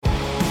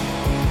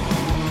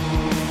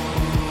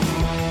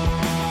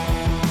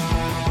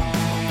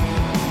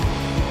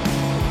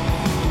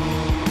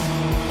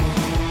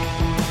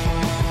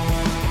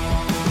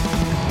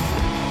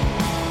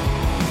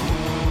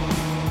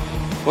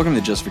Welcome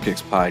to Just for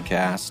Kicks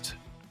podcast.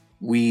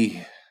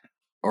 We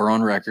are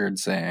on record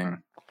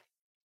saying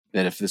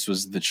that if this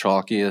was the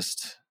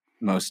chalkiest,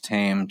 most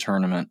tame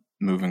tournament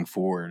moving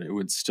forward, it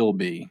would still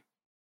be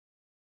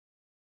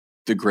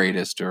the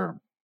greatest, or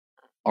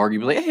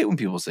arguably, I hate when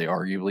people say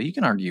arguably. You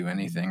can argue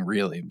anything,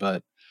 really,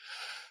 but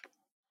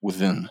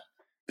within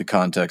the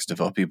context of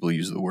how people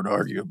use the word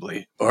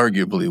arguably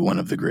one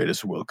of the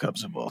greatest World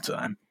Cups of all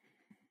time.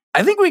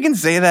 I think we can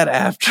say that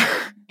after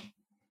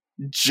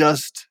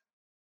just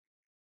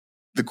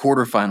the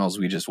quarterfinals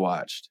we just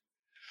watched.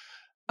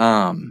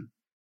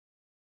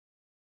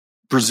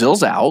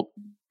 Brazil's out.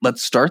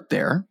 Let's start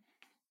there.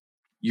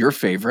 Your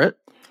favorite.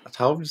 I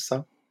told you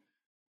so.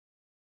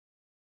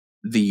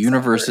 The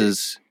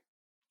universe's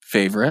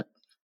favorite.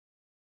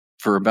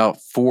 For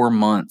about 4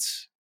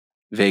 months,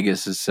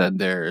 Vegas has said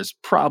there is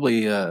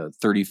probably a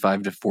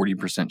 35 to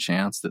 40%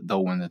 chance that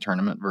they'll win the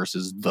tournament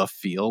versus the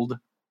field.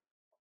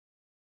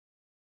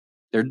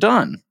 They're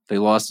done. They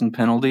lost in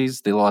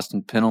penalties.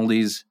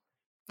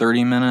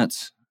 30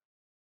 minutes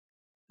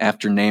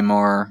after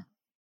Neymar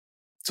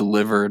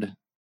delivered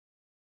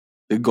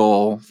the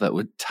goal that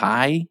would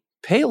tie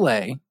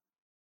Pelé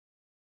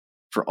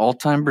for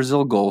all-time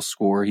Brazil goal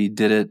scorer. He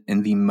did it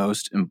in the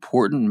most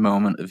important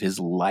moment of his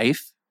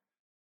life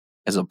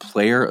as a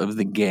player of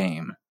the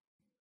game.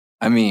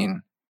 I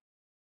mean,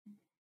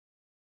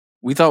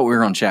 we thought we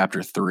were on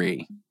chapter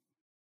 3,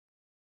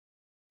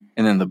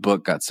 and then the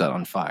book got set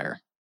on fire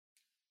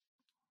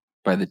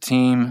by the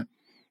team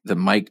that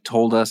Mike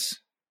told us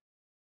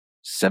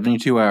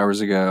 72 hours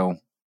ago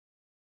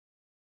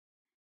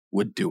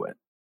would do it.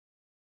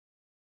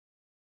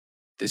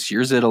 This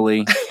year's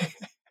Italy,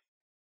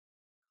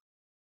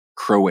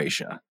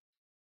 Croatia.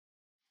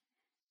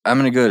 I'm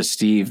going to go to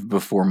Steve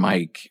before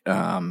Mike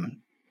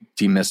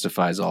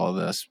demystifies all of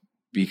this,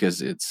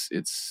 because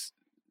it's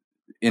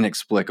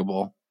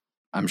inexplicable.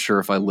 I'm sure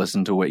if I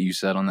listened to what you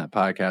said on that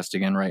podcast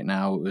again right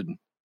now, it would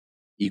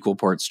equal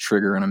parts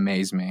trigger and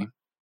amaze me.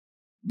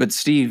 But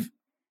Steve,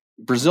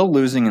 Brazil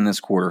losing in this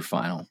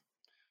quarterfinal,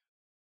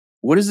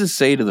 what does this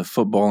say to the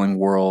footballing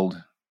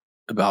world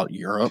about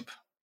Europe?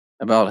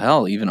 About,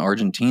 hell, even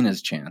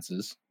Argentina's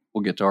chances?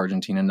 We'll get to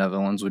Argentina,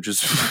 Netherlands, which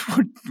is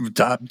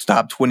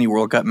top 20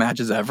 World Cup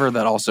matches ever.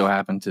 That also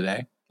happened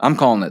today. I'm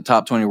calling it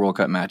top 20 World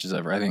Cup matches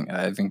ever. I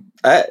think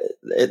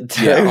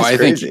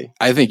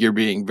you're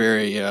being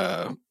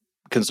very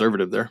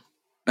conservative there.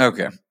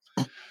 Okay.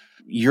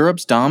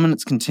 Europe's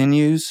dominance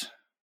continues.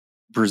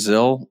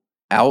 Brazil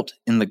out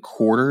in the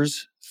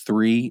quarters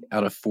 3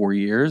 out of 4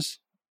 years.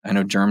 I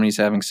know Germany's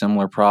having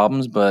similar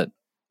problems, but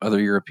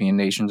other European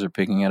nations are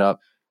picking it up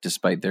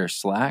despite their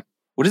slack.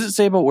 What does it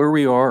say about where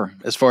we are?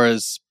 As far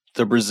as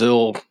the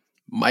Brazil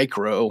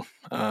micro,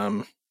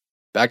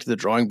 back to the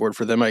drawing board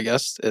for them, I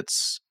guess.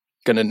 It's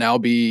going to now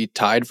be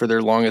tied for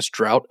their longest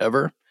drought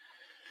ever,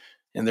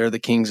 and they're the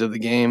kings of the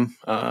game.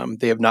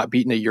 They have not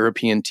beaten a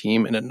European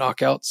team in a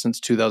knockout since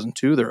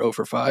 2002. They're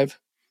 0-5.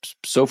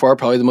 So far,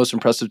 probably the most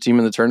impressive team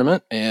in the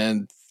tournament,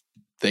 and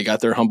they got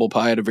their humble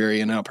pie at a very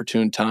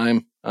inopportune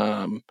time.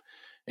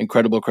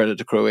 Incredible credit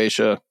to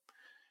Croatia.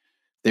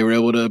 They were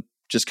able to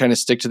just kind of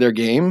stick to their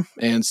game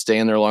and stay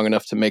in there long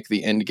enough to make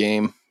the end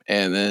game.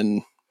 And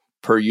then,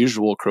 per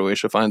usual,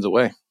 Croatia finds a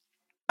way.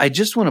 I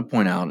just want to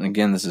point out, and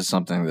again, this is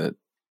something that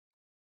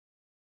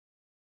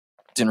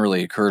didn't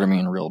really occur to me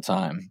in real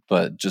time,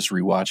 but just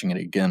rewatching it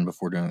again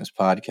before doing this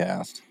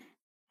podcast.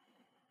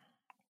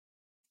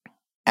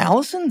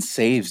 Allison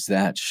saves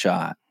that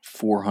shot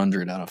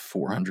 400 out of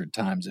 400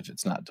 times if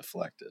it's not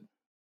deflected.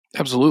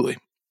 Absolutely.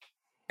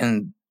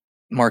 And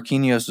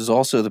Marquinhos is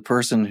also the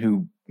person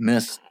who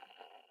missed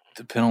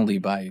the penalty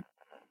by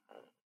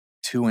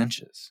 2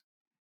 inches.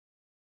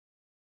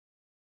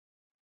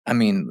 I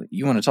mean,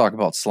 you want to talk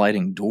about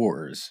sliding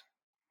doors.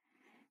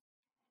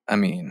 I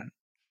mean,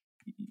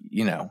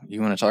 you want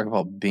to talk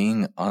about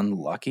being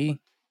unlucky.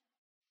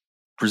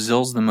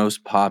 Brazil's the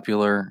most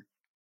popular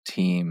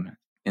team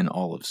in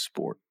all of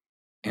sport.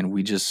 And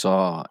we just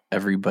saw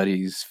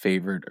everybody's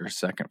favorite or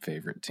second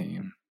favorite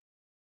team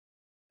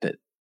that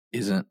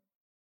isn't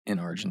in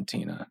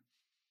Argentina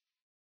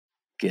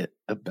get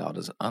about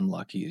as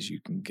unlucky as you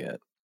can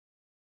get.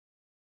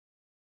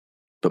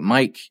 But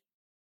Mike,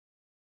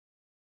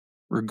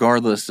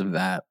 regardless of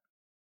that,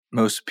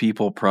 most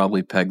people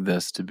probably peg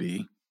this to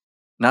be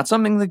not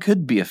something that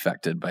could be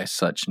affected by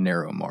such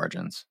narrow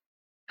margins.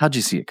 How'd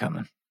you see it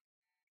coming?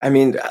 I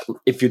mean,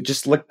 if you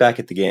just look back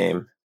at the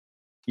game,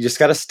 you just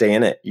got to stay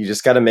in it. You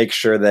just got to make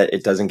sure that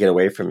it doesn't get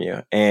away from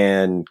you.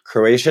 And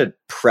Croatia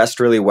pressed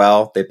really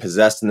well. They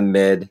possessed in the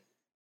mid.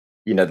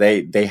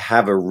 They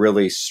have a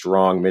really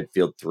strong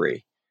midfield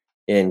 3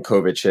 in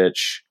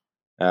Kovacic,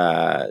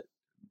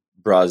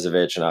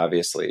 Brozovic, and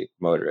obviously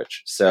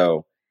Modric.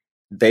 So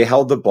they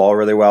held the ball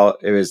really well.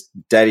 It was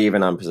dead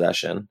even on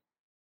possession.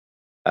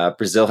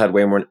 Brazil had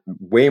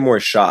way more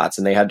shots,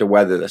 and they had to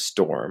weather the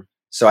storm.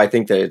 So I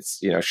think that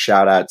it's,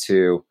 shout out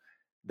to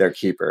their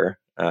keeper,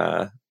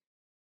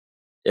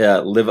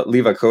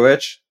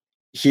 Livakovic.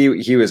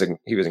 He was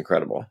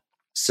incredible.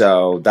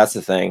 So that's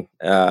the thing.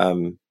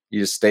 You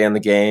just stay in the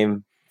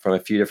game, from a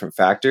few different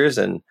factors.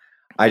 And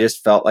I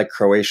just felt like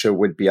Croatia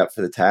would be up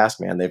for the task,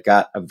 man. They've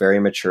got a very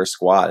mature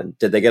squad. And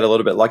did they get a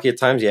little bit lucky at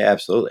times? Yeah,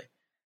 absolutely.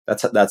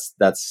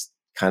 That's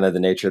kind of the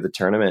nature of the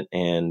tournament.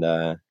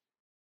 And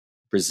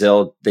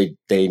Brazil, they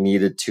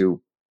needed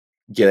to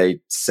get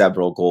a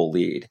several goal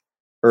lead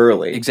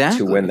early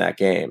to win that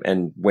game.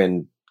 And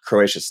when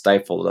Croatia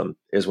stifled them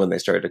is when they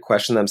started to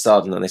question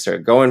themselves, and then they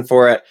started going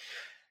for it.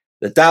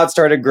 The doubt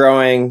started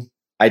growing.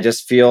 I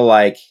just feel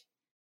like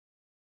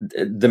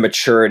the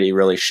maturity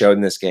really showed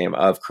in this game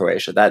of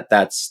Croatia.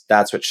 That's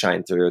what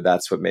shined through.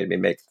 That's what made me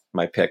make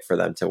my pick for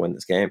them to win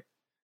this game.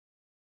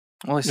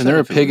 Well, and they're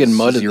a pig in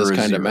mud in this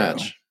kind of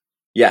match.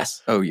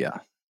 Yes. Oh, yeah.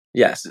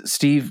 Yes.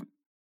 Steve,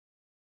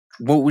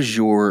 what was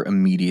your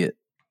immediate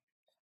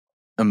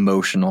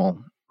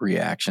emotional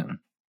reaction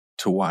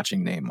to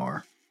watching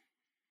Neymar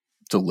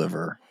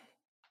deliver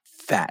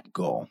that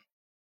goal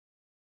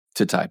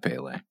to tie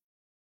Pele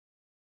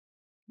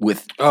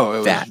with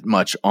that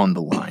much on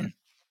the line?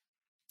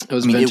 It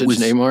was vintage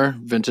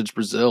Neymar, vintage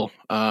Brazil.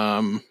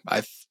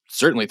 I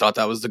certainly thought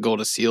that was the goal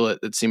to seal it.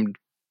 It seemed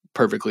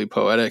perfectly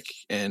poetic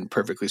and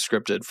perfectly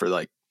scripted for,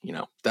 like, you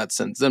know, that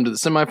sends them to the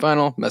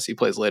semifinal. Messi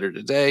plays later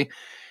today.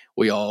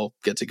 We all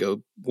get to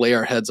go lay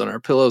our heads on our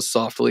pillows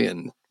softly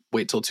and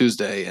wait till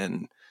Tuesday.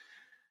 And,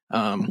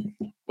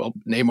 well,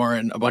 Neymar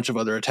and a bunch of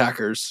other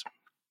attackers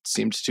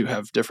seemed to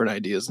have different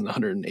ideas in the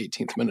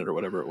 118th minute or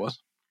whatever it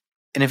was.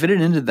 And if it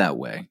had ended that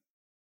way,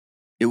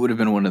 it would have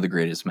been one of the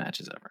greatest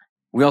matches ever.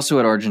 We also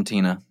had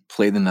Argentina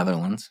play the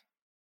Netherlands.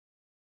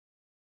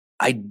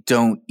 I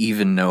don't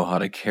even know how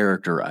to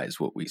characterize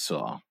what we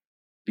saw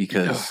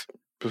because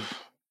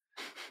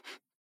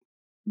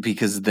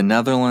the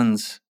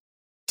Netherlands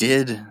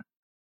did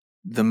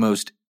the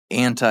most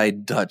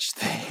anti-Dutch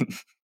thing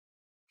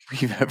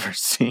we've ever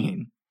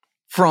seen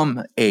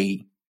from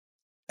a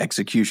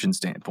execution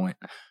standpoint.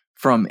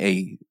 From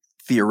a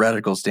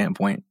theoretical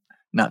standpoint,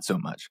 not so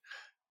much.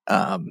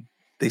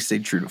 They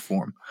stayed true to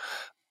form.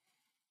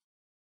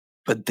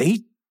 But they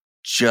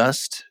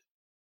just,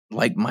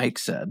 like Mike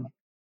said,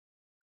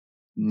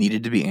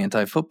 needed to be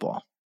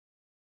anti-football.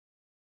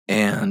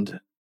 And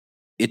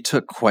it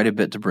took quite a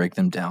bit to break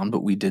them down,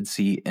 but we did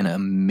see an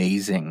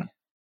amazing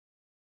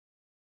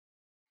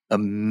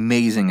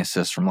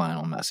assist from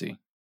Lionel Messi.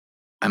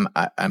 I'm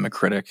a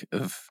critic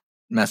of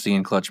Messi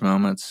in clutch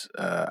moments.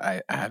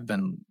 I have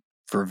been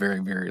for a very,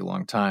 very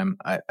long time.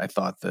 I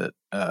thought that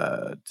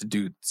to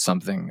do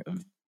something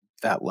of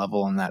that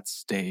level on that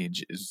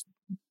stage is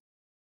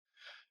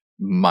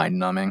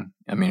mind-numbing.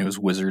 I mean, it was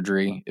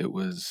wizardry. It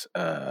was...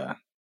 this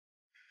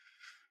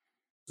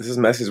is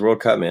Messi's World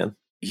Cup, man.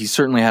 He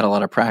certainly had a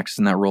lot of practice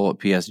in that role at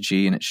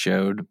PSG, and it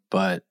showed.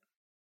 But,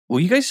 well,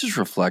 you guys just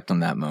reflect on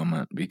that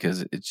moment,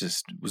 because it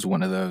just was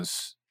one of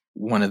those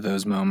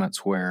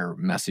moments where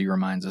Messi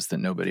reminds us that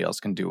nobody else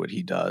can do what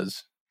he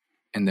does.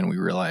 And then we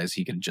realize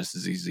he could just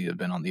as easily have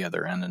been on the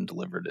other end and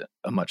delivered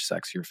a much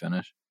sexier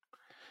finish.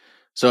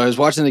 So I was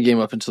watching the game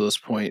up until this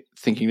point,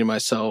 thinking to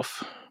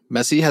myself,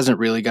 Messi hasn't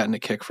really gotten a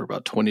kick for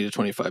about 20 to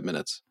 25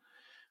 minutes.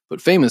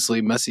 But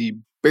famously, Messi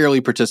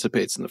barely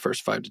participates in the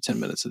first 5 to 10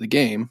 minutes of the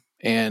game.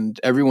 And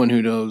everyone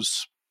who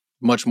knows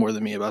much more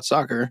than me about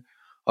soccer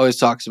always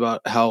talks about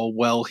how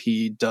well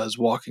he does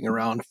walking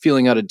around,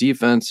 feeling out a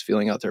defense,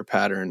 feeling out their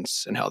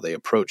patterns, and how they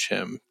approach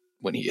him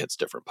when he hits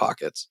different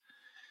pockets.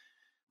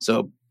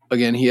 So,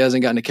 again, he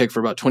hasn't gotten a kick for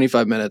about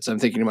 25 minutes. I'm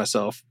thinking to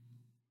myself,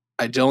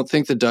 I don't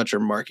think the Dutch are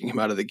marking him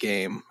out of the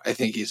game. I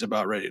think he's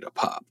about ready to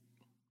pop.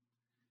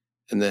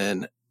 And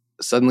then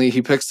suddenly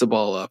he picks the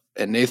ball up,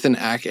 and Nathan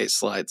Ake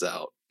slides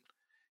out,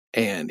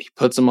 and he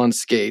puts him on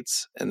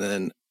skates. And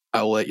then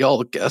I'll let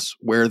y'all guess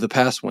where the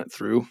pass went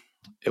through.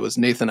 It was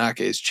Nathan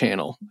Ake's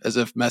channel, as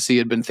if Messi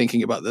had been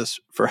thinking about this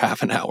for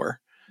half an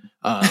hour.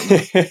 I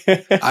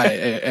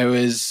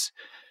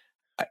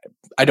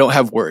don't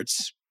have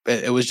words.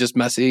 It was just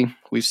Messi.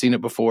 We've seen it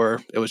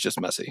before. It was just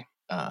Messi.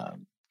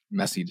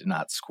 Messi did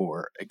not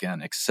score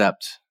again,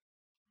 except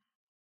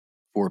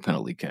for a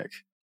penalty kick.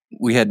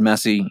 We had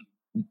Messi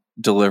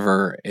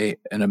deliver an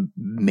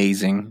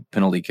amazing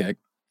penalty kick,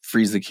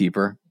 freeze the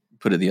keeper,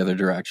 put it the other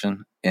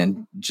direction,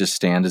 and just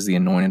stand as the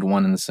anointed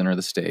one in the center of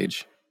the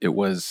stage. It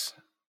was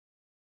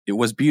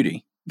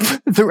beauty.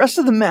 The rest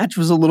of the match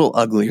was a little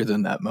uglier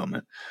than that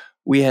moment.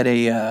 We had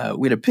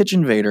a pitch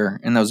invader,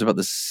 and that was about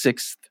the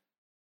sixth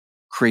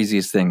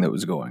craziest thing that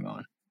was going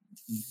on.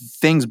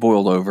 Things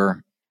boiled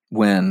over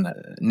when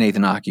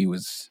Nathan Ake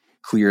was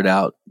cleared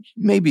out.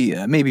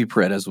 Maybe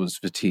Paredes was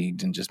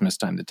fatigued and just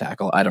mistimed the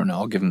tackle. I don't know.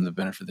 I'll give him the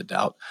benefit of the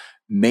doubt.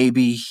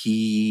 Maybe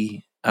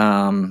he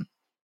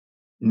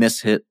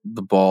mishit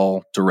the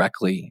ball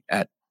directly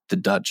at the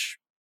Dutch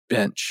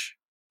bench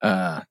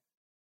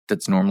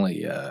that's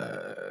normally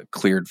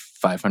cleared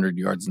 500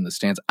 yards in the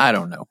stands. I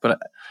don't know, but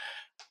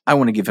I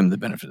want to give him the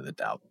benefit of the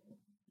doubt.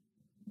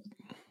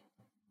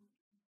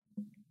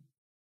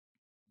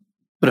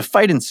 But a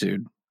fight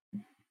ensued,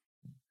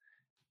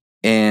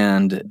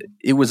 and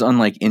it was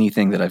unlike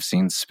anything that I've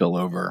seen spill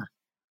over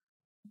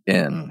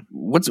in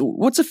what's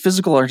a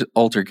physical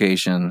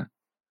altercation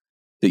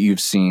that you've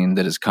seen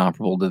that is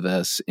comparable to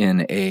this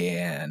in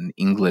an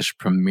English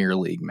Premier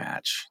League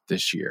match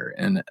this year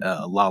and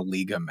a La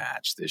Liga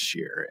match this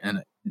year?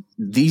 And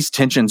these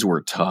tensions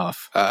were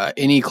tough.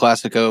 Any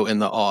Clasico in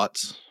the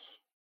aughts.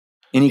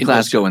 Any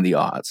Clasico in the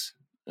aughts.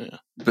 Yeah.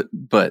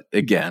 But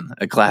again,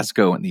 a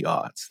Clasico in the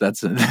aughts.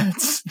 That's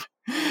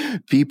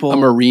people. A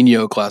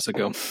Mourinho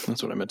Clasico.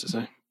 That's what I meant to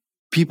say.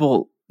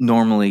 People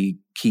normally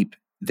keep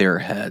their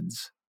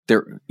heads.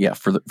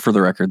 For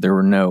the record, there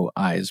were no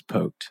eyes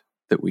poked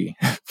that we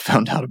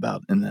found out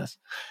about in this.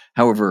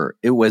 However,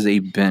 it was a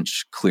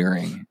bench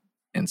clearing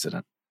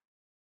incident.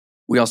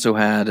 We also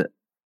had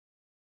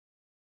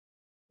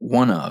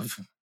one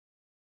of,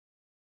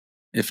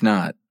 if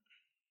not,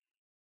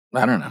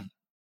 I don't know,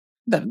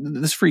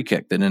 this free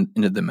kick that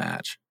ended the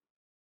match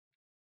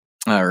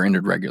or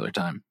ended regular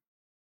time.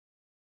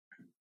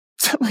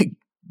 Is that like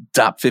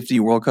top 50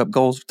 World Cup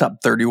goals, top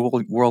 30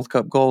 World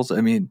Cup goals? I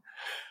mean,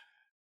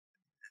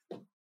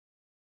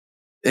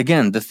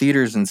 again, the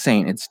theater's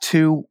insane. It's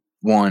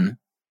 2-1.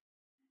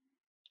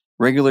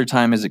 Regular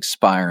time is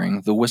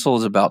expiring. The whistle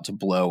is about to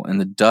blow, and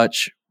the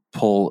Dutch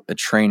pull a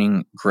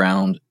training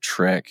ground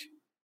trick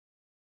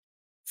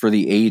for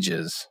the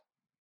ages.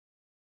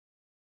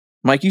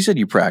 Mike, you said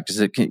you practiced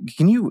it.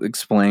 Can you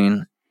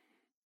explain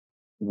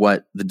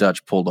what the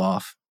Dutch pulled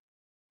off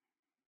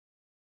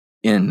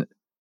in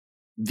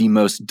the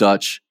most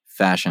Dutch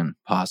fashion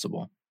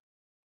possible?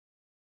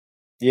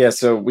 Yeah,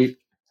 so we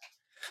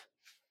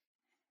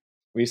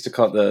used to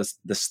call it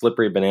the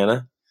slippery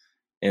banana.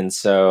 And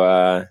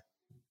so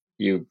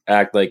you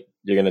act like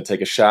you're going to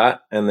take a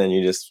shot, and then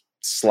you just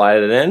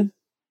slide it in,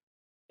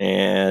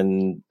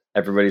 and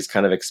everybody's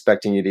kind of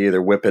expecting you to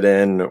either whip it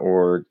in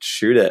or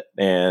shoot it.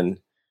 And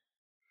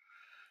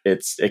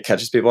it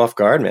catches people off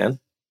guard, man.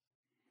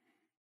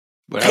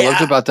 What I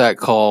loved about that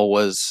call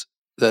was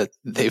that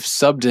they've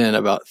subbed in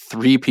about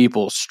 3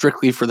 people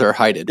strictly for their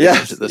height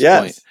advantage at this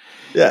point.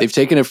 Yeah. They've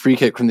taken a free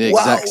kick from the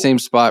exact same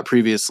spot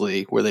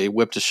previously where they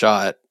whipped a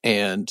shot,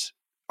 and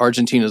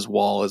Argentina's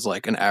wall is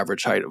like an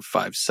average height of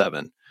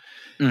 5'7".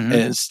 And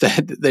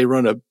instead they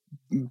run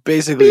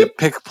basically a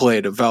pick play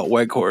to Wout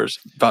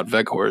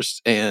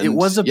Weghorst, and it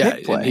was a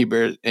pick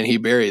play, and he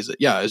buries it.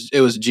 Yeah,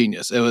 it was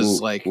genius. It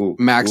was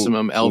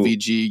maximum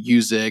LVG,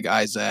 UZIG,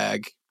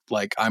 IZAG.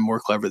 Like, I'm more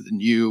clever than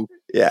you.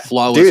 Yeah,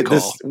 flawless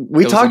call.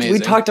 We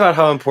talked about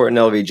how important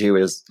LVG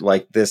was.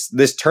 Like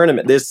this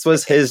tournament. This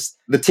was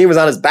the team was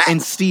on his back.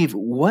 And Steve,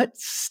 what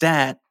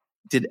stat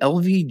did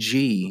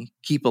LVG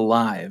keep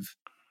alive?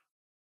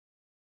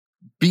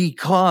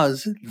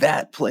 Because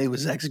that play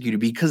was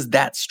executed, because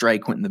that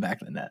strike went in the back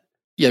of the net.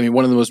 Yeah, I mean,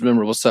 one of the most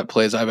memorable set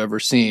plays I've ever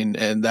seen,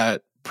 and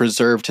that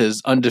preserved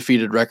his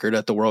undefeated record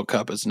at the World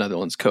Cup as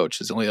Netherlands coach.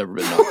 Has only ever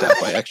been knocked out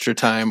by extra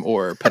time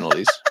or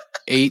penalties.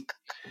 8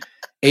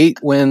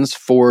 wins,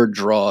 4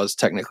 draws,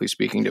 technically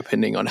speaking,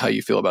 depending on how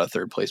you feel about a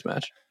third place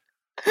match.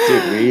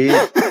 Dude,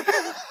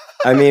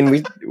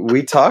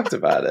 we talked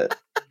about it.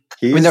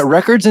 That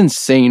record's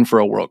insane for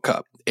a World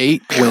Cup.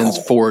 8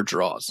 wins, 4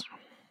 draws.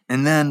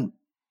 And then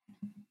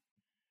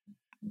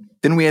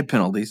we had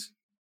penalties.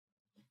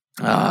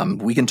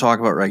 We can talk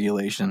about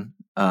regulation.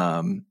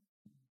 I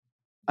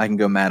can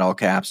go mad all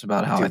caps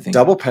about how I think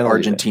double penalty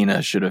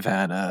Argentina should have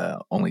had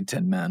only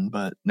 10 men,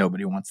 but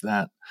nobody wants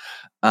that.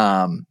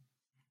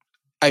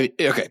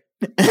 Okay.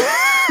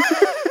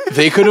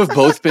 They could have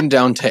both been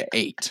down to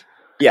 8.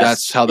 Yes,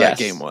 that's how that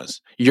game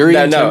was.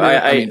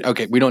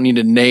 Okay, we don't need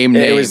to name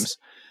names.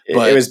 It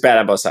was bad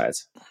on both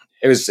sides.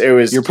 It was.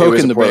 You're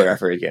poking the poorly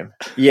refereed game.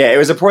 Yeah, it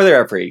was a poorly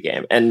refereed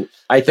game, and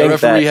I think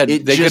that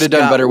they could have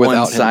done better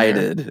without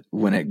one-sided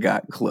when it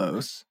got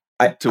close.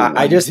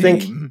 I just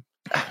think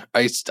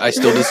I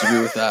still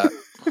disagree with that.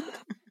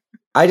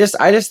 I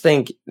just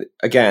think,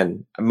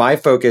 again, my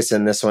focus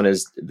in this one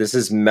is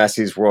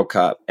Messi's World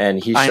Cup,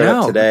 and he showed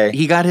up today.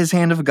 He got his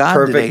hand of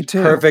God today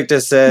too. Perfect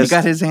assist. He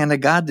got his hand of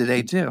God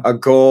today too. A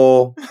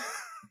goal.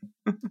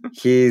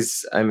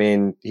 He's on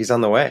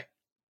the way.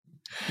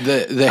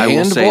 The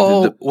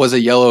handball was a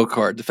yellow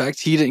card. The fact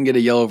he didn't get a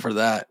yellow for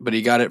that, but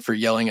he got it for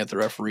yelling at the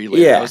referee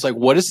later. Yeah. I was like,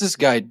 what is this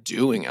guy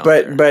doing out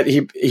there? But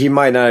he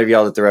might not have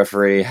yelled at the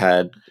referee.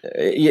 Of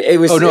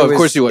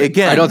course he would.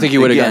 Again, I don't think he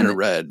would have gotten a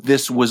red.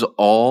 This was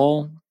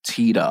all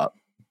teed up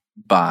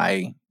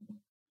by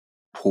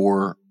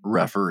poor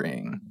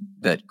refereeing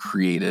that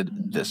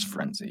created this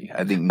frenzy.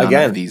 I think none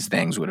of these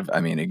things would have. I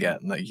mean, again,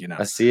 I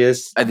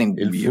think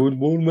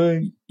football,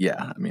 man.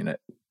 Yeah, I mean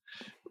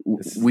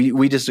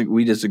we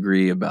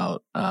disagree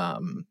about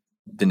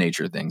the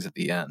nature of things at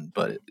the end,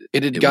 but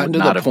it would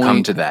not have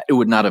come to that. It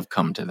would not have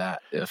come to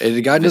that if it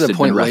had gotten to the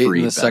point late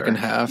in the second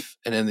half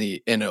and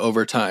in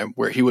overtime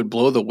where he would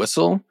blow the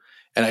whistle,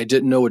 and I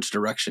didn't know which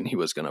direction he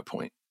was going to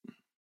point.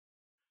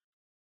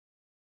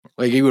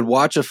 Like, he would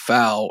watch a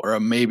foul or a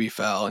maybe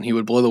foul, and he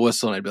would blow the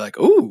whistle, and I'd be like,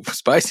 "Ooh,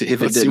 spicy!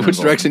 Let's see which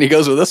direction he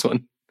goes with this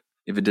one."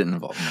 If it didn't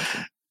involve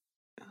nothing.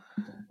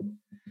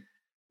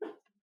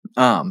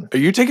 Are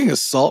you taking a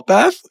salt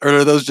bath, or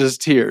are those just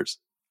tears?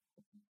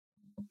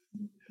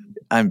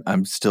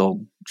 I'm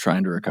still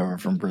trying to recover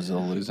from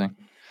Brazil losing.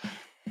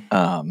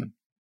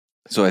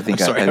 So I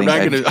think I'm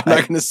not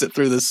going to sit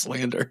through this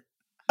slander.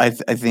 I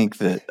think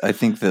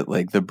that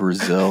like the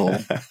Brazil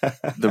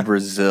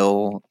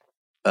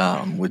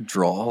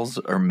withdrawals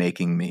are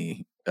making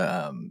me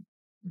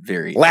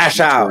very lash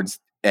out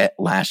at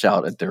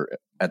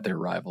their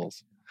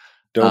rivals.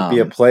 Don't be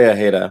a playa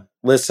hater.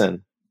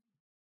 Listen,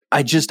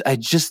 I just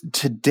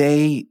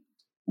today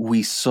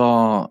we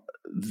saw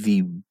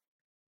the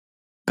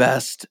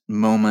best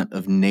moment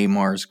of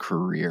Neymar's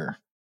career,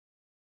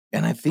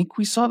 and I think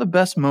we saw the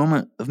best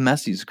moment of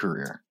Messi's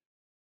career.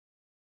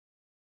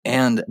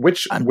 And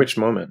which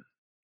moment?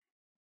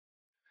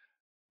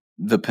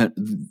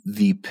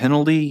 The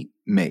penalty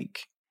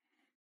make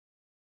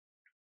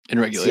in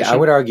regulation. See, I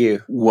would argue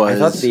I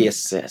thought the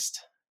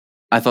assist.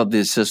 I thought the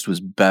assist was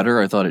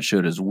better. I thought it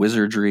showed his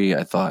wizardry.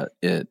 I thought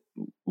it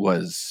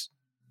was.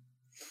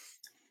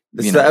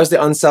 That was the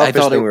unselfish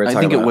thing we were talking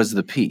about. I think it was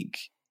the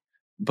peak,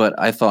 but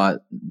I thought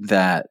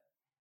that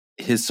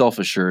his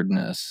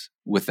self-assuredness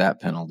with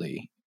that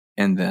penalty,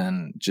 and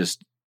then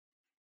just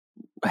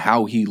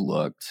how he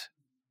looked,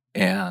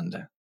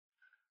 and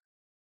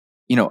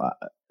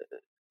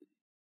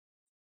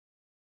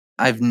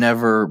I've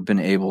never been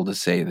able to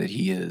say that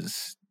he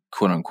is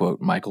quote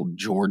unquote Michael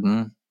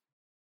Jordan.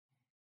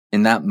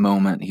 In that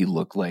moment, he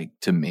looked like,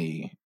 to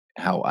me,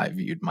 how I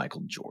viewed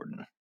Michael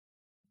Jordan.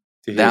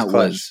 That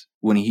was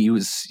when he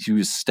was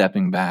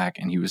stepping back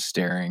and he was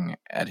staring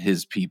at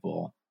his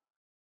people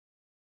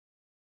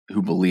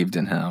who believed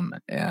in him,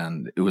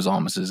 and it was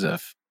almost as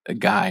if a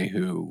guy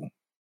who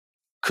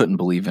couldn't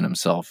believe in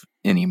himself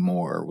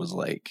anymore was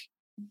like,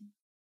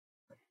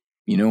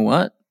 you know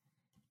what?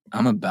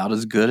 I'm about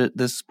as good at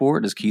this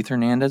sport as Keith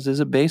Hernandez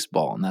is at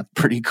baseball, and that's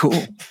pretty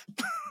cool.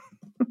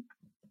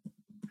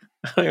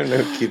 I don't even know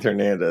who Keith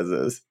Hernandez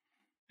is.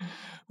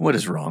 What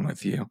is wrong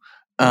with you?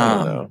 I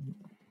don't know.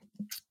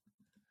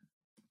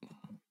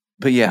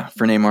 But yeah,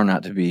 for Neymar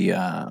not to be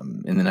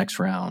in the next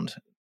round.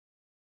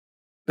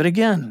 But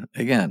again,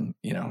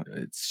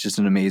 it's just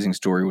an amazing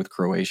story with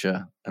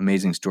Croatia. And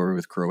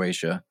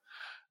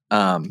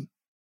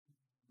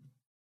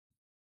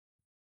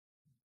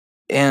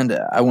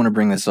I want to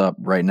bring this up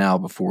right now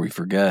before we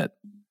forget.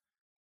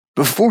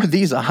 Before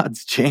these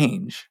odds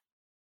change,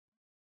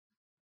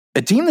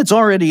 a team that's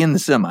already in the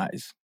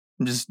semis,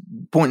 I'm just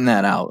pointing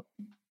that out.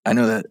 I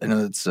know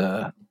that's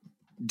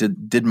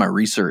did my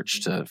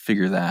research to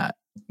figure that,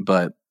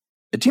 but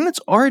a team that's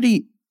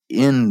already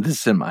in the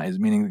semis,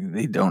 meaning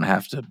they don't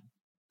have to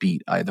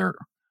beat either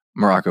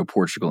Morocco,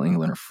 Portugal,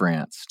 England, or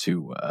France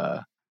to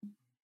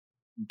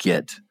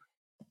get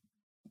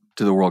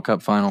to the World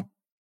Cup final,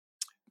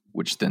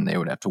 which then they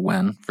would have to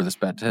win for this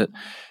bet to hit,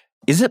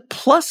 is it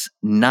plus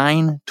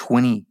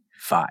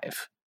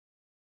 925?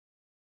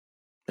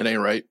 It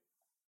ain't right.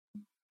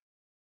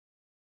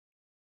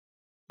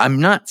 I'm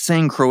not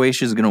saying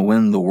Croatia is going to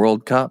win the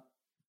World Cup.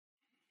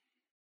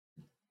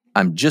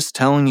 I'm just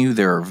telling you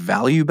there are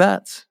value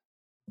bets,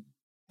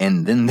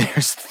 and then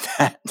there's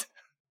that.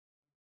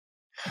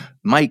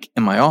 Mike,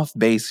 am I off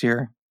base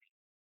here?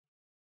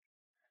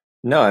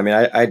 No, I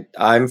mean,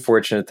 I'm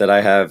fortunate that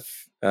I have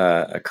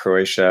a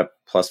Croatia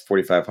plus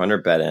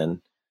 4,500 bet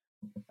in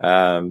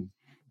from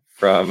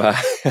a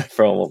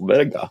little bit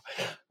ago.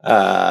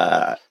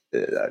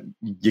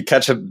 You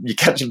catch a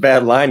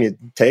bad line, you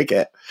take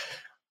it.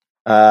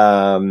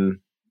 They're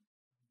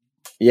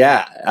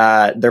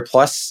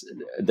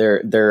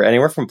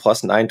anywhere from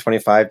plus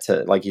 925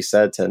 to, like you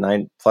said, to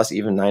 9 plus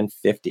even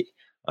 950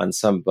 on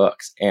some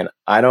books. And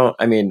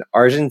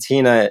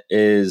Argentina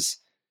is,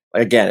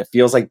 again, it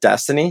feels like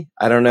destiny.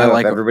 I don't know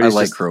if everybody's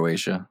like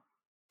Croatia,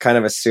 kind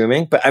of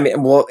assuming, but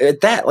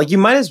at that, like, you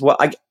might as well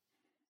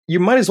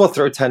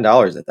throw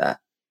 $10 at that.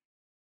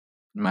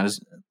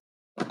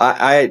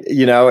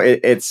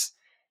 It's.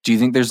 Do you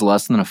think there's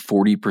less than a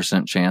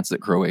 40% chance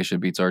that Croatia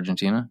beats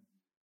Argentina?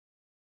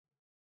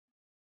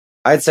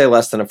 I'd say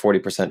less than a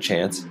 40%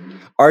 chance.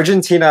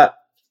 Argentina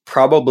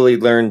probably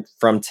learned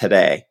from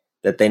today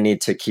that they need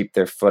to keep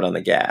their foot on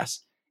the gas,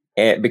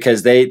 and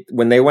because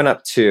when they went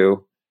up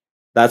 2,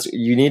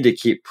 you need to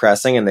keep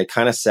pressing, and they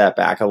kind of sat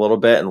back a little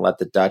bit and let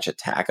the Dutch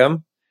attack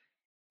them.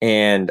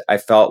 And I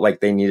felt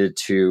like they needed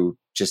to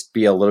just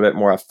be a little bit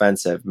more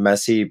offensive.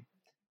 Messi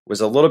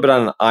was a little bit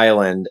on an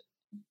island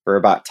for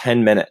about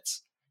 10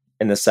 minutes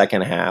in the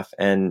second half.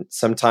 And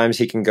sometimes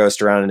he can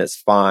ghost around and it's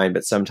fine,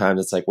 but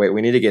sometimes it's like, wait,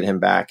 we need to get him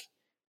back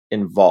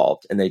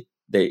involved. And they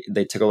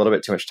took a little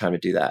bit too much time to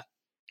do that.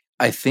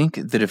 I think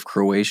that if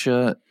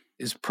Croatia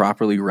is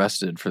properly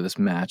rested for this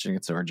match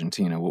against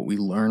Argentina, what we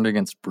learned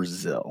against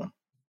Brazil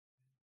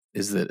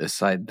is that a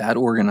side that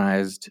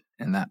organized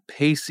and that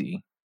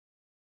pacey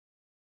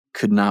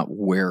could not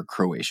wear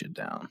Croatia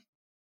down.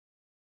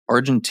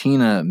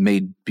 Argentina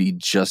may be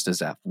just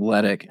as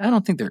athletic. I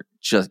don't think they're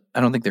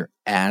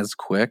as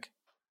quick.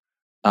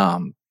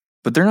 But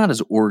they're not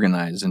as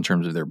organized in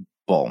terms of their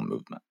ball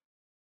movement.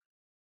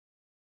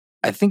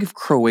 I think if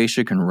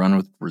Croatia can run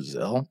with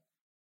Brazil,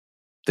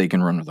 they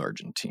can run with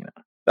Argentina.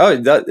 Oh,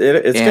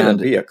 it's going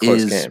to be a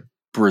close game.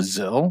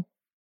 Brazil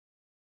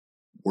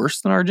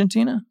worse than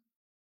Argentina?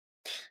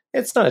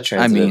 It's not a I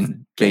transitive mean,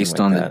 game based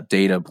like on the that.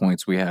 data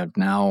points we have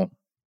now,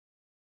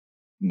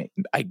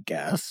 I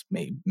guess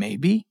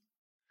maybe.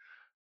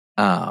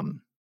 I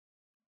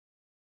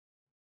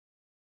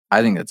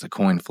think that's a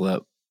coin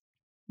flip.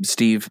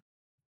 Steve,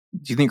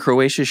 do you think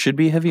Croatia should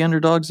be heavy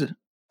underdogs?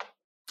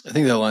 I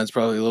think that line's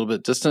probably a little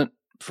bit distant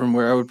from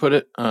where I would put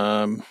it.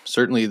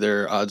 Certainly,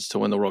 their odds to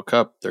win the World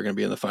Cup, they're going to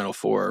be in the Final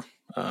Four.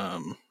 I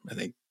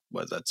think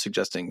that's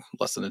suggesting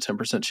less than a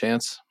 10%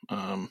 chance.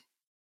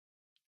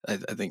 I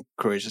think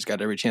Croatia's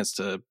got every chance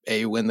to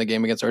win the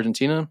game against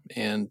Argentina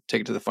and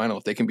take it to the final.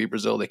 If they can beat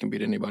Brazil, they can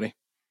beat anybody.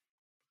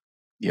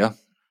 Yeah.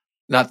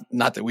 Not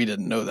that we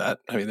didn't know that.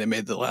 I mean, they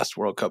made the last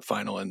World Cup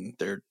final and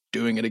they're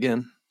doing it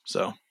again.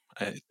 So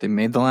they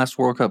made the last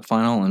World Cup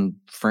final, and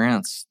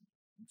France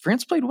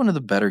played one of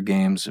the better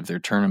games of their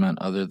tournament,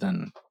 other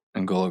than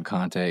N'Golo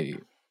Kante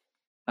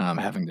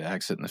having to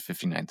exit in the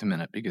 59th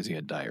minute because he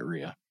had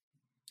diarrhea.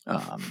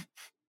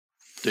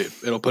 Dude,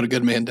 it'll put a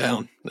good man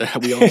down.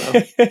 We all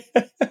know.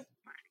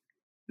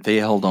 They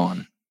held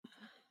on.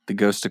 The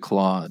ghost of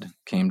Claude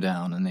came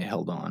down, and they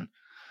held on.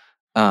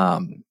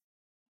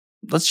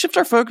 Let's shift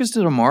our focus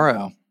to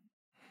tomorrow,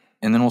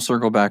 and then we'll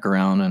circle back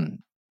around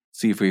and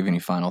see if we have any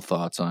final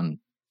thoughts on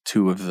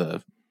two of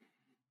the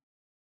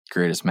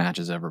greatest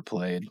matches ever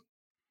played.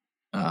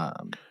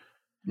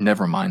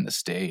 Never mind the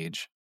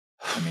stage.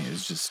 I mean, it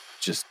was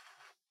just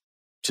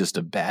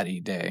a batty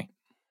day.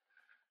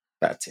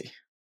 Batty.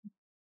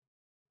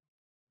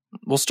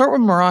 We'll start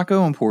with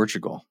Morocco and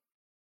Portugal.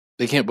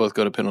 They can't both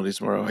go to penalties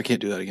tomorrow. I can't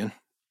do that again.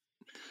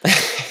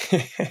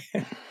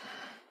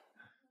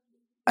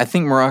 I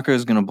think Morocco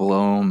is going to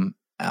blow them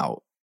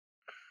out.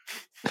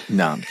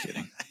 No, I'm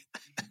kidding.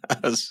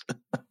 I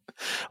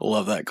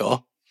love that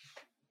call.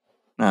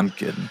 I'm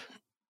kidding.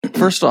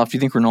 First off, do you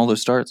think Ronaldo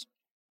starts?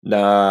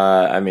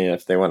 Nah, I mean,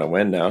 if they want to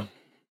win now.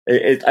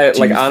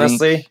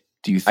 Honestly,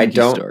 do you think he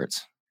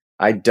starts?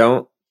 I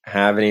don't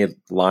have any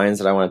lines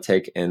that I want to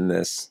take in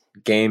this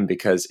game,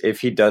 because if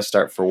he does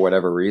start for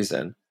whatever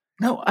reason,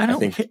 no, I don't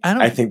think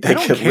they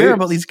could care lose.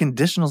 about these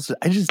conditionals.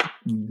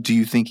 Do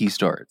you think he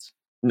starts?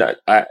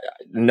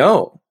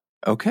 No.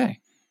 Okay.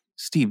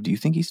 Steve, do you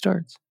think he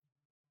starts?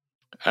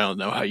 I don't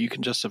know how you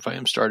can justify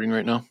him starting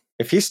right now.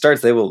 If he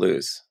starts, they will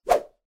lose.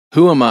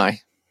 Who am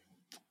I?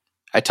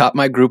 I topped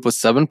my group with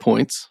 7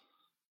 points.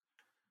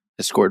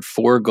 I scored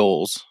 4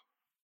 goals.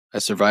 I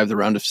survived the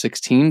round of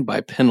 16 by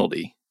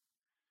penalty.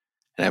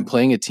 And I'm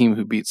playing a team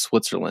who beat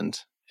Switzerland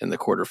in the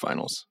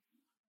quarterfinals.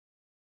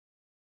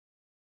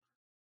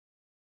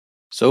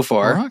 So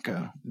far,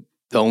 Morocco.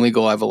 The only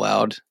goal I've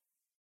allowed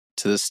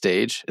to this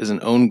stage is an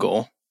own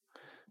goal.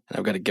 And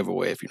I've got to give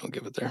away if you don't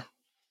give it there.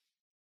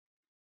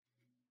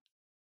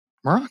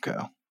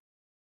 Morocco.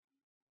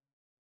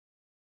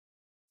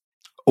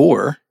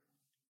 Or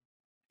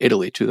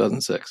Italy,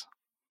 2006.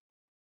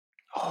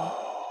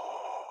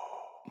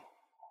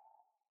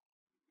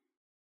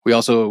 We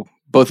also,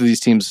 both of these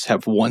teams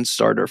have one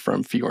starter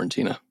from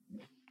Fiorentina.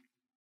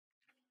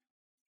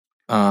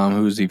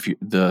 Who's the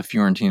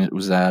Fiorentina?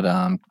 Was that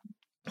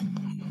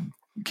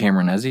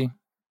Cameronese?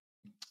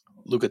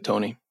 Luca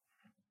Toni.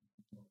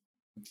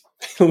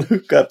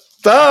 Luca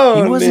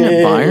Toni. He wasn't at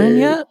Bayern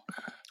yet?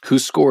 Who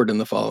scored in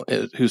the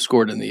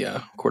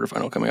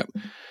quarterfinal coming up?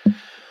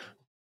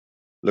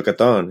 Luca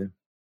Toni.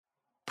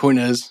 Point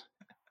is,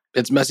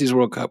 it's Messi's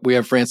World Cup. We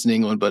have France and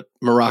England, but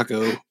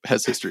Morocco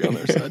has history on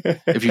their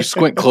side. If you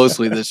squint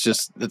closely,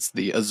 it's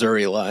the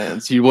Azzurri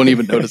Lions. You won't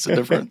even notice a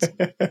difference.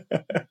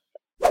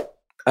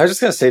 I was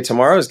just going to say,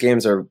 tomorrow's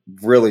games are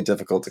really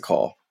difficult to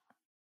call.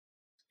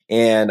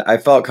 And I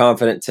felt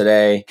confident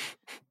today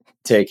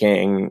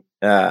taking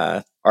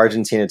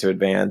Argentina to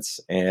advance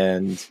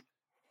and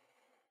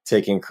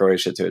taking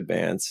Croatia to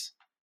advance.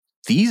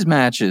 These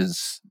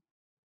matches,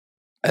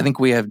 I think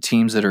we have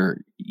teams that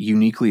are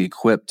uniquely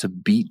equipped to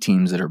beat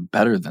teams that are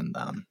better than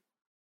them.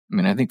 I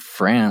mean, I think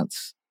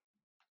France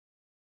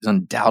is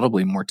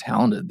undoubtedly more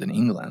talented than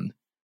England.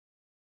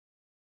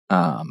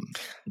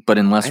 But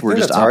unless we're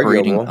just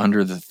operating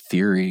under the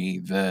theory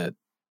that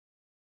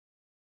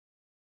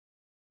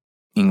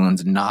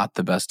England's not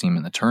the best team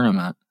in the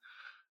tournament,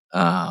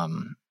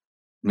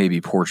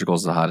 maybe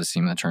Portugal's the hottest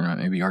team in the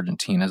tournament, maybe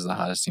Argentina's the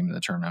hottest team in the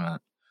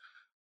tournament.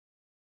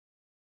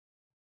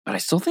 But I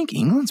still think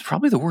England's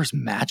probably the worst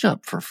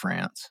matchup for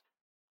France.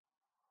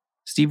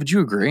 Steve, would you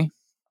agree?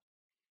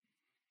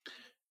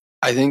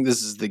 I think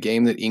this is the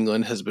game that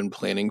England has been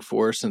planning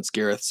for since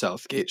Gareth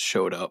Southgate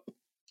showed up.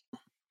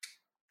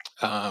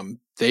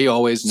 They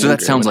always knew. So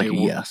that sounds like a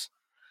yes.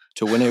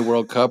 To win a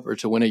World Cup or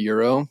to win a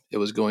Euro, it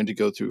was going to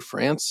go through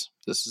France.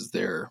 This is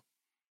their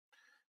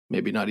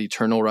maybe not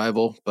eternal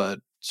rival, but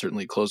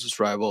certainly closest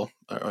rival.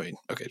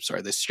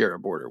 They share a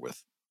border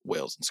with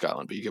Wales and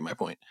Scotland, but you get my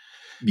point.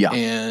 Yeah.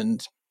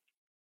 And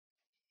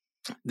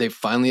they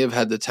finally have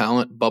had the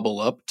talent bubble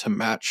up to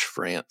match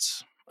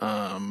France.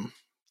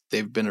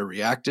 They've been a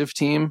reactive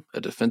team,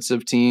 a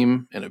defensive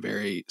team, and a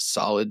very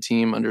solid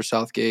team under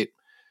Southgate.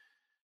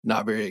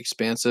 Not very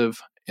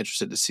expansive.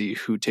 Interested to see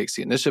who takes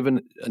the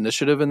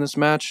initiative in this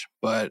match.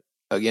 But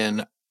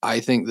again, I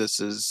think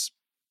this is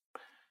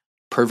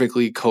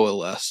perfectly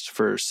coalesced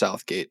for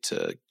Southgate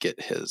to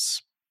get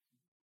his,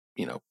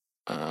 the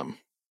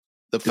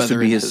This would feather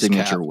be in his his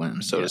signature cap,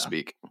 win, so yeah. to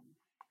speak.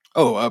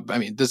 Oh, I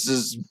mean,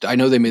 I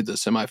know they made the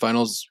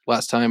semifinals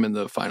last time and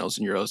the finals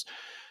in Euros.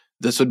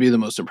 This would be the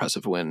most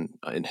impressive win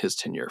in his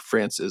tenure.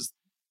 France is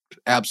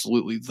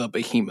absolutely the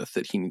behemoth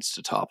that he needs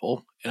to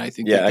topple. And I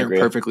think Yeah, that I they're agree.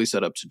 perfectly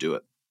set up to do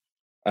it.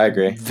 I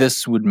agree.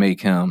 This would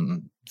make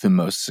him the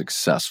most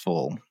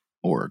successful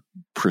or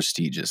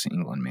prestigious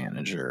England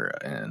manager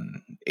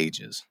in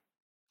ages.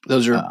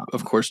 Those are,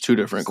 of course, two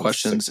different since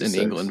questions in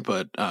 66. England,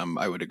 but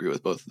I would agree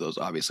with both of those,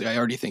 obviously. I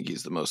already think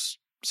he's the most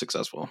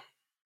successful.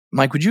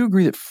 Mike, would you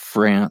agree that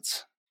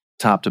France,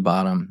 top to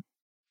bottom,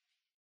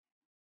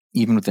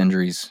 even with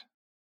injuries,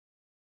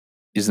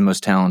 is the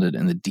most talented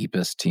and the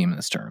deepest team in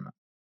this tournament?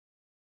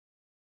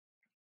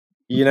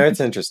 You know, it's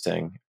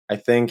interesting. I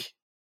think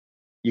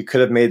you could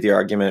have made the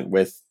argument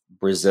with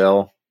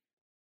Brazil.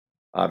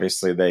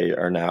 Obviously, they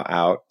are now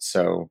out.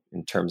 So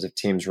in terms of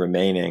teams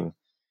remaining,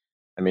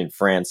 I mean,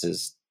 France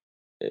is,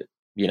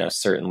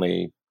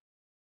 certainly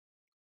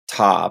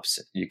tops.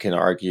 You can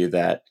argue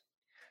that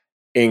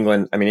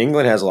England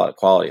has a lot of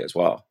quality as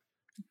well.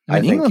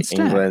 I mean, think England's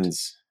stacked.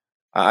 England's,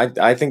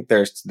 I think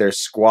their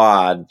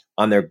squad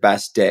on their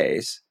best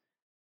days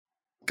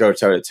go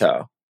toe to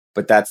toe,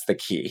 but that's the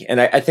key.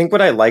 And I think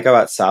what I like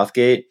about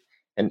Southgate,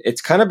 and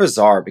it's kind of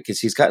bizarre because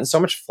he's gotten so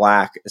much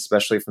flack,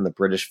 especially from the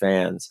British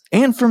fans.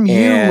 And from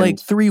you like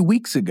 3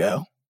 weeks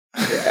ago.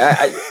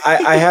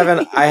 I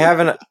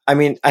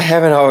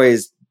haven't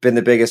always been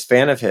the biggest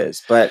fan of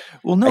his, but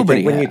nobody I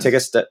think when you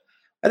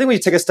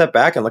take a step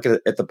back and look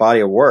at the body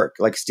of work,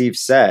 like Steve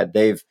said,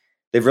 they've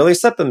really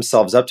set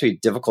themselves up to be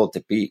difficult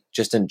to beat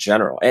just in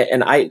general.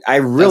 And I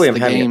really am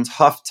having a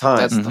tough time.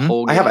 That's the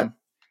whole game.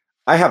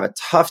 I have a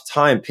tough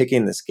time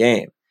picking this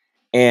game.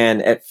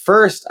 And at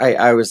first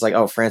I was like,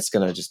 oh, France is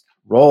going to just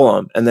roll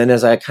them. And then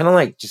as I kind of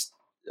like just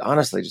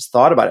honestly just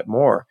thought about it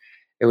more,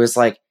 it was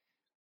like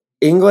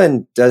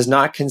England does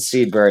not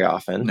concede very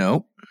often.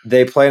 Nope.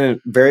 They play in a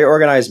very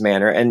organized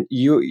manner. And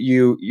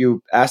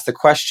you asked the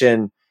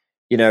question,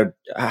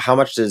 how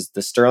much does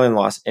the Sterling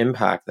loss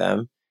impact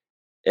them?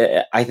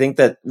 I think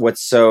that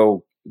what's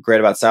so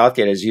great about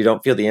Southgate is you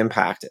don't feel the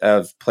impact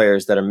of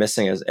players that are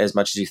missing as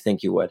much as you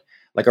think you would.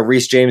 Like a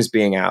Reece James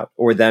being out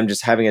or them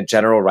just having a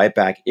general right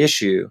back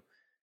issue.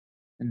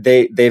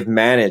 They've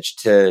managed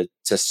to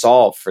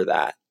solve for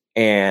that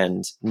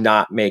and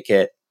not make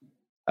it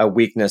a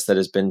weakness that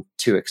has been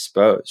too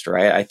exposed,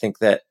 right? I think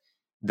that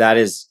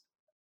is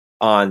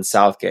on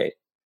Southgate.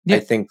 Yeah. I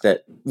think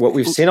that what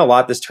we've seen a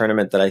lot this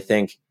tournament that I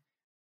think,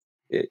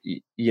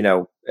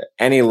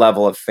 any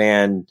level of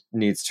fan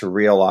needs to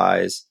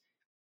realize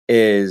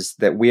is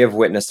that we have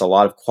witnessed a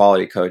lot of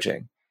quality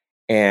coaching.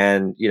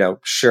 And,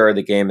 sure,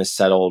 the game is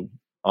settled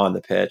on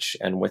the pitch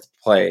and with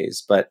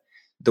plays, but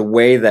the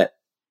way that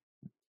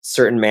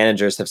certain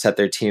managers have set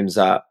their teams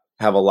up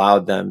have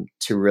allowed them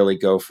to really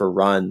go for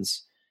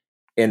runs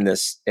in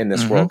this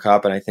World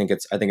Cup. And I think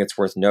it's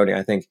worth noting.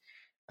 I think,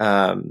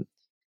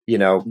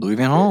 Louis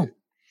van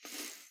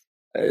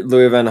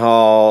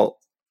Gaal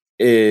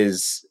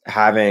is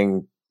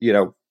having,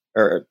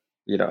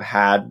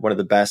 had one of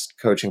the best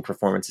coaching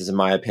performances, in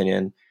my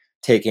opinion,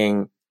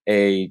 taking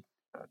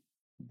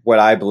what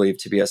I believe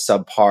to be a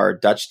subpar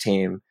Dutch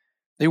team.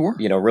 They were,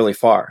 really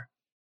far.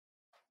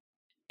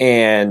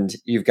 And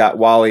you've got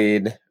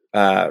Walid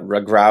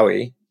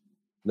Regraoui,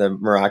 the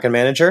Moroccan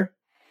manager.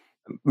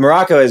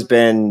 Morocco has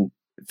been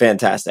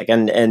fantastic,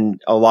 and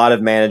a lot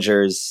of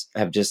managers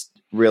have just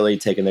really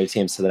taken their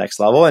teams to the next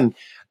level. And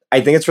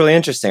I think it's really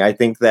interesting. I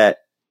think that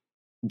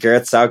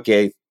Gareth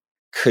Southgate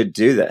could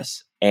do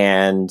this.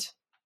 And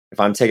if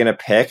I'm taking a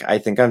pick, I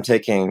think I'm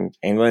taking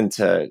England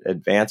to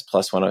advance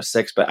plus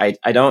 106. But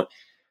I don't.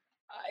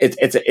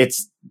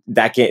 It's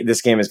that game.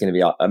 This game is going to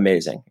be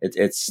amazing.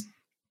 It's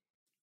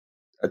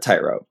a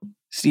tightrope.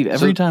 Steve,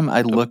 every time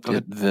I looked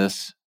at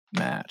this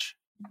match,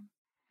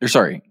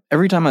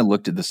 every time I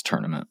looked at this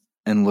tournament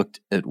and looked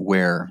at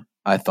where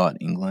I thought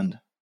England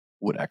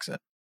would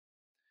exit,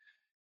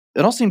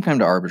 it all seemed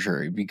kind of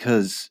arbitrary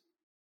because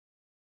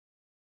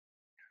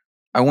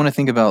I want to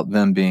think about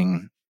them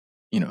being,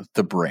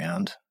 the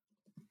brand,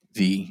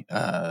 the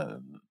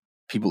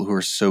people who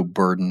are so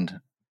burdened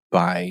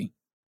by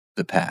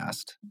the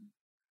past.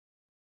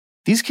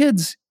 These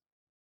kids,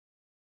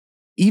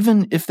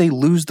 even if they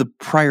lose the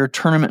prior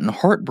tournament in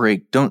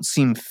heartbreak, don't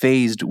seem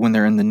phased when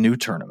they're in the new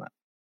tournament.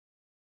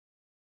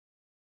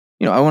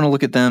 I want to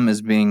look at them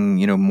as being,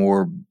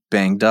 more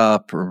banged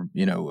up or,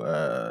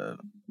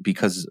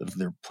 because of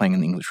they're playing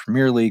in the English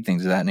Premier League,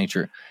 things of that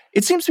nature.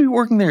 It seems to be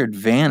working their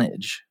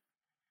advantage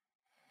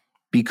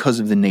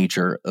because of the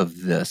nature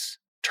of this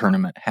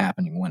tournament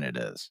happening when it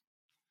is.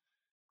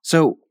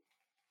 So,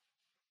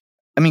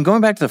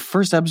 going back to the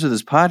first episode of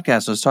this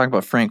podcast, I was talking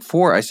about Frank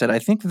 4. I said, I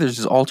think that there's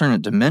this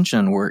alternate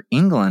dimension where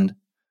England,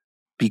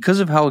 because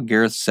of how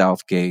Gareth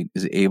Southgate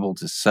is able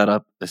to set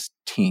up this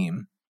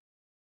team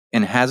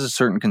and has a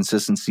certain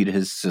consistency to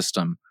his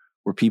system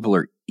where people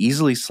are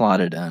easily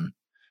slotted in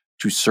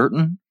to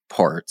certain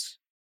parts,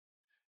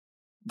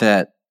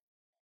 that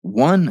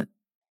one,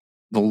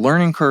 the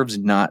learning curve's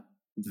not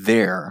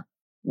there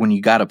when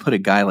you got to put a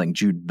guy like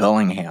Jude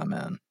Bellingham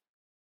in.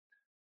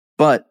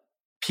 But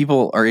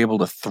people are able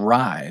to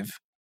thrive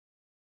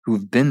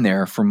who've been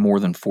there for more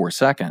than 4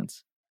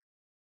 seconds.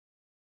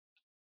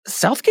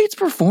 Southgate's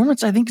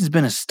performance, I think, has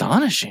been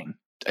astonishing.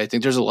 I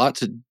think there's a lot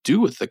to do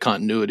with the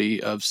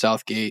continuity of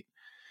Southgate.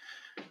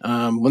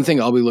 One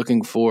thing I'll be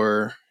looking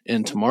for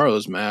in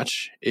tomorrow's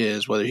match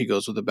is whether he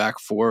goes with a back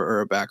four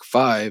or a back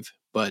five,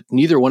 but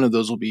neither one of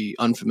those will be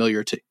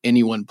unfamiliar to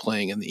anyone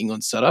playing in the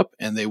England setup,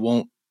 and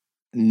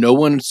no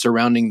one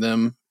surrounding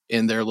them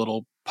in their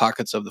little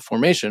pockets of the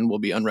formation will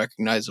be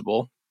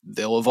unrecognizable.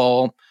 They'll have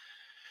all,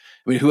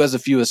 who has the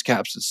fewest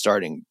caps at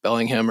starting,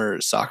 Bellingham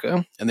or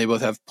Saka, and they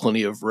both have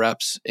plenty of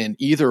reps in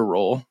either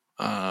role.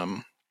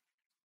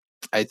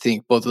 I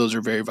think both of those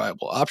are very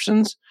viable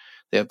options.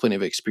 They have plenty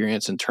of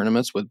experience in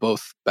tournaments with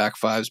both back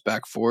fives,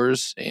 back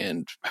fours,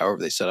 and however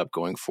they set up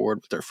going forward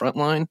with their front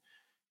line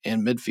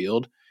and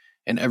midfield.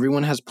 And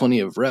everyone has plenty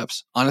of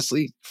reps.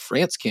 Honestly,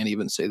 France can't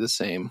even say the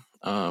same.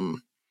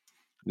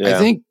 I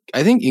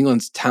think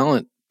England's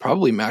talent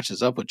probably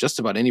matches up with just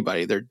about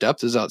anybody. Their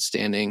depth is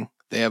outstanding.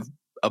 They have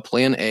a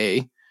plan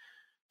A,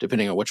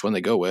 depending on which one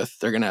they go with.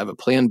 They're going to have a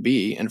plan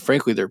B, and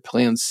frankly, their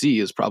plan C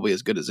is probably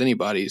as good as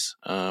anybody's.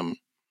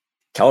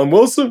 Callum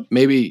Wilson,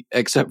 maybe,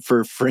 except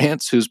for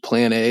France, whose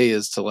plan A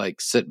is to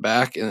sit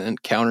back and then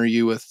counter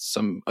you with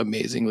some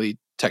amazingly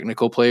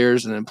technical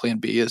players, and then plan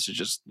B is to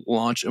just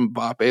launch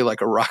Mbappe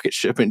like a rocket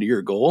ship into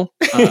your goal.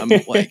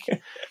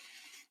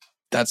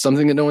 That's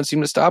something that no one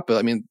seemed to stop. But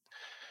I mean,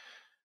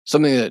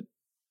 something that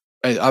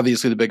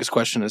obviously the biggest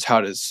question is,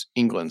 how does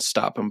England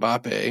stop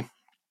Mbappe?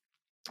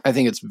 I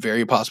think it's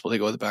very possible they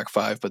go with a back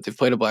five, but they've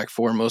played a back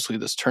four mostly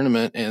this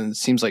tournament, and it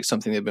seems like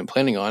something they've been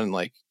planning on. And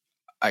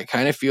I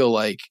kind of feel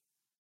like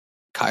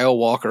Kyle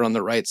Walker on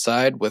the right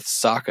side with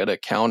Saka to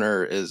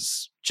counter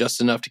is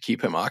just enough to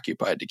keep him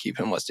occupied, to keep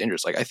him less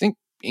dangerous. I think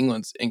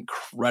England's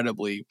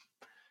incredibly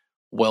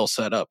well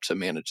set up to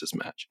manage this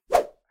match.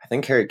 I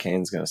think Harry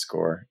Kane's going to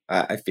score.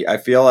 I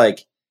feel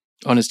like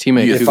on his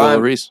teammate Hugo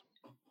Lloris.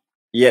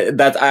 Yeah,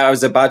 that's I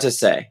was about to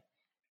say.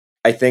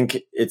 I think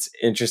it's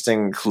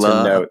interesting to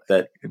note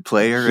that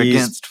player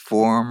against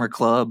former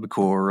club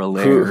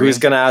corollary. Who's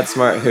going to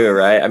outsmart who,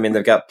 right? I mean,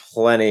 they've got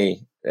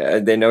plenty.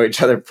 They know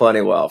each other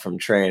plenty well from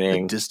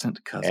training, a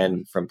distant cousin,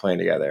 and from playing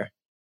together.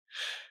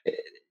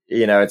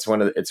 It's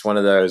one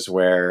of those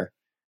where,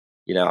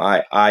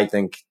 I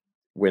think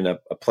when a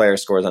player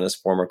scores on his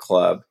former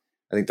club,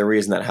 I think the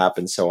reason that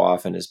happens so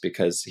often is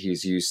because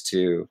he's used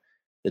to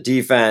the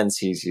defense,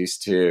 he's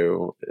used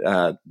to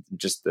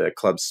just the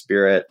club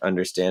spirit,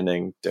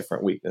 understanding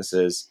different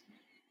weaknesses,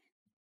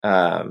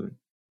 and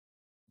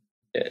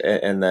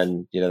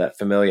then that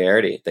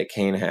familiarity that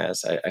Kane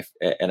has.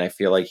 I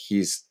feel like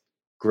he's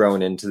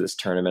grown into this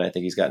tournament. I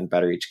think he's gotten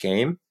better each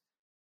game.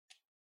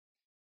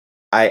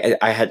 I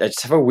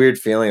just have a weird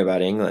feeling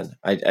about England.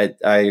 I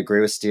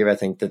agree with Steve. I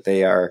think that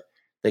they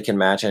can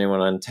match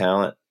anyone on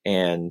talent,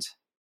 and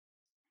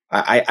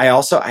I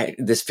also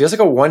this feels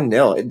like a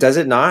 1-0. Does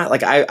it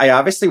not? I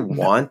obviously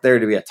want there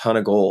to be a ton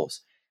of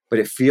goals, but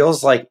it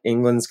feels like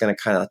England's going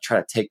to kind of try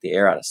to take the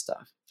air out of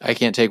stuff. I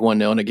can't take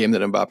 1-0 in a game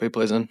that Mbappe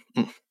plays in.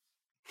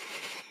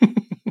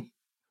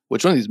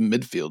 Which one of these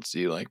midfields do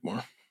you like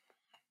more?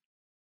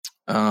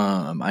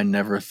 I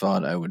never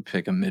thought I would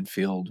pick a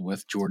midfield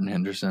with Jordan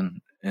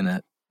Henderson in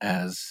it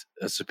as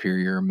a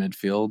superior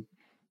midfield,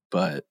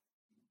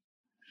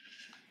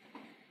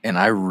 and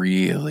I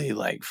really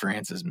like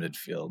France's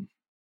midfield.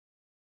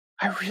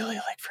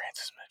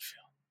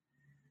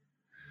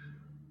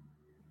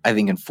 I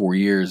think in 4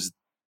 years,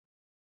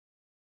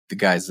 the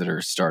guys that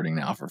are starting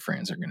now for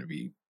France are going to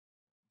be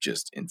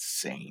just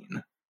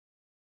insane.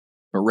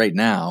 But right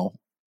now,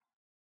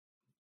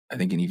 I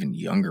think an even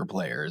younger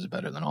player is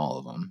better than all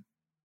of them.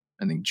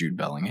 I think Jude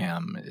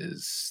Bellingham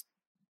is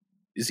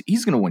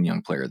he's going to win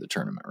Young Player of the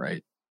tournament,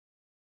 right?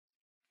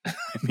 I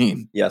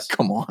mean, yes.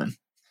 Come on.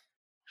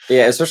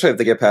 Yeah, especially if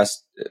they get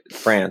past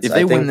France. If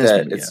they win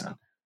this,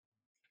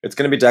 it's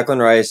going to be Declan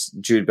Rice,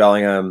 Jude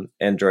Bellingham,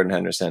 and Jordan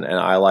Henderson, and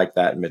I like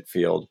that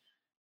midfield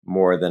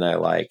more than I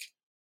like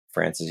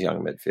France's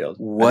young midfield.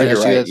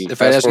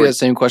 If I asked you that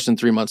same question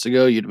 3 months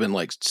ago, you'd have been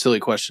like, silly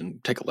question,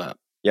 take a lap.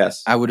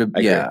 Yes. I would have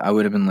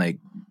been like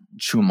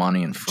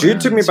Chouamani and Friends.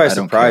 Jude took me by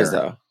surprise,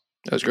 though.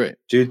 That was great.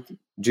 Jude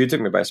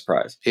took me by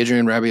surprise.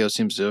 Adrian Rabiot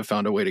seems to have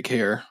found a way to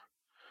care.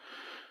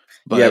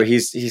 But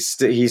he's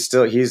the weak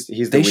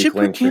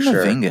link for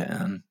sure.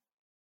 In.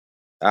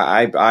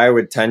 I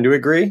would tend to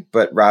agree,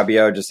 but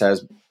Rabiot just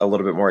has a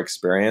little bit more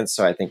experience,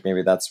 so I think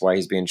maybe that's why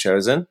he's being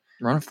chosen.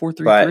 Run a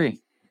 4-3-3.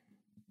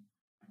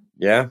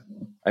 Yeah,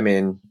 I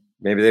mean,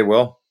 maybe they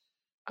will.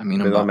 I mean,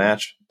 they'll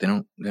match. They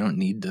don't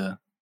need to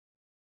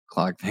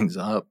clog things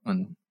up.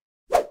 And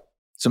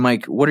so,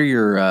 Mike, what are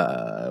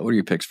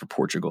your picks for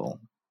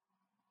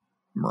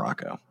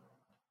Portugal-Morocco?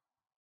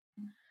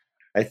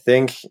 I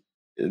think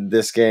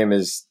this game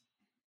is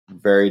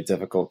very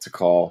difficult to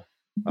call.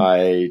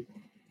 I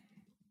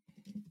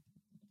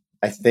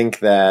I think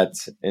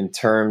that in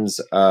terms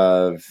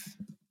of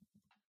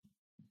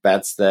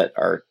bets that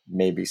are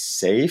maybe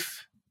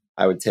safe,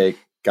 I would take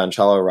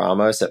Gonçalo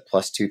Ramos at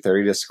plus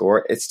 230 to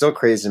score. It's still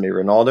crazy to me.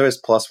 Ronaldo is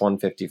plus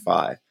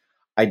 155.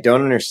 I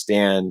don't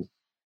understand.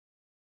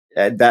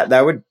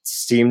 That would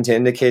seem to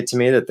indicate to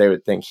me that they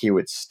would think he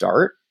would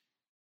start,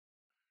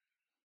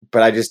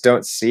 but I just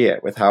don't see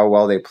it with how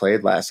well they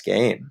played last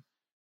game,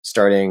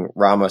 starting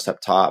Ramos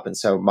up top. And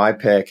so my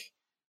pick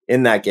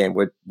in that game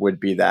would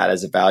be that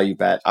as a value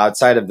bet.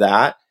 Outside of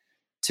that,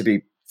 to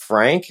be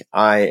frank,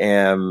 I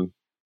am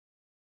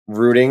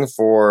rooting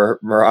for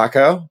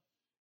Morocco,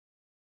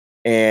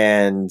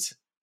 and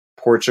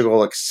Portugal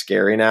looks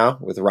scary now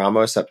with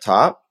Ramos up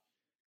top.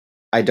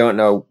 I don't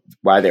know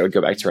why they would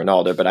go back to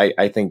Ronaldo, but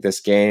I think this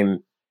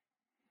game,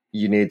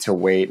 you need to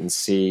wait and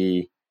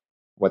see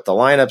what the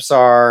lineups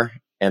are,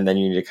 and then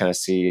you need to kind of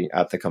see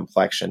at the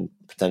complexion,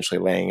 potentially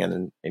laying in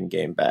an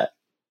in-game bet.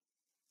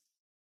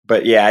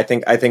 But yeah, I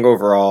think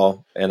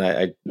overall, and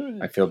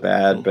I feel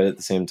bad, but at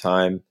the same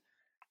time,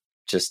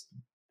 just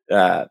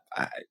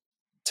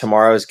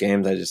tomorrow's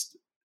games,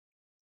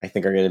 I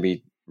think are going to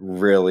be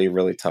really,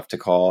 really tough to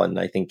call, and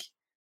I think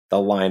the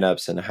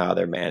lineups and how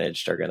they're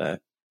managed are going to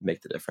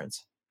make the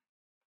difference.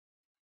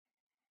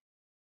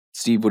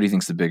 Steve, what do you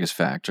think is the biggest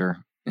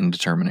factor in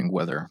determining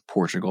whether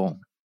Portugal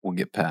will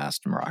get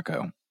past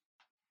Morocco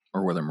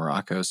or whether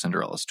Morocco's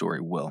Cinderella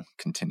story will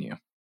continue?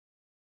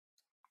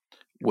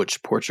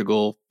 Which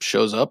Portugal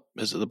shows up?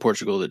 Is it the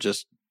Portugal that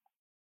just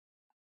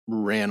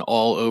ran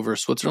all over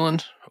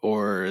Switzerland,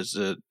 or is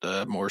it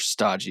a more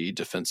stodgy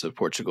defensive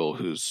Portugal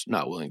who's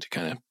not willing to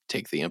kind of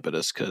take the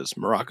impetus because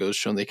Morocco's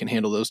shown they can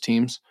handle those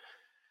teams?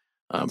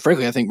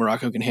 Frankly, I think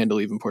Morocco can handle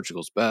even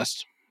Portugal's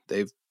best.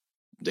 They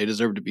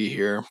deserve to be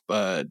here,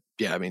 but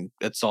yeah, I mean,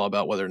 it's all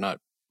about whether or not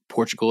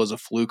Portugal is a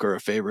fluke or a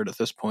favorite at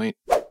this point.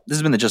 This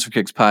has been the Just for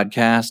Kicks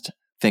podcast.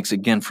 Thanks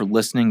again for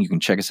listening. You can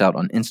check us out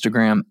on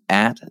Instagram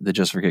at the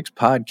Just for Kicks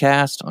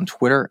podcast, on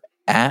Twitter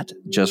at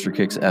Just for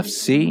Kicks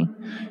FC.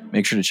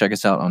 Make sure to check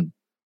us out on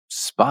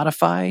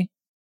Spotify,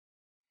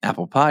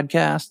 Apple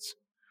Podcasts,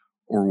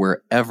 or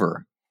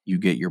wherever you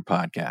get your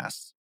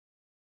podcasts.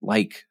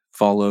 Like,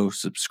 follow,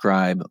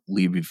 subscribe,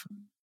 leave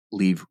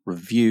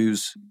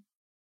reviews.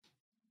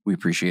 We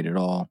appreciate it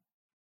all.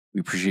 We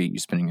appreciate you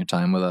spending your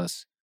time with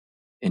us.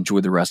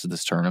 Enjoy the rest of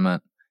this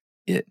tournament.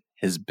 It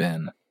has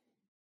been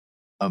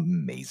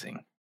amazing.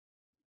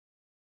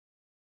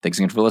 Thanks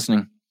again for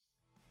listening.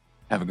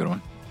 Have a good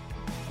one.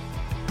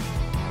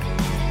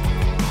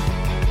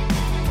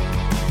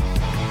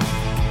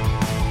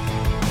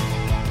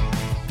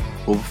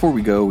 Well, before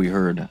we go, we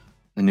heard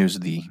the news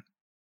of the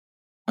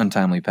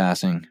untimely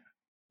passing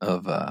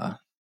of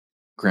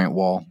Grant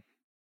Wall.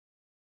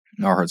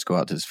 Our hearts go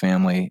out to his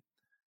family.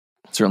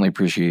 Certainly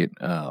appreciate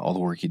all the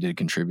work he did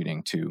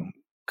contributing to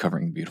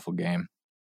covering the beautiful game.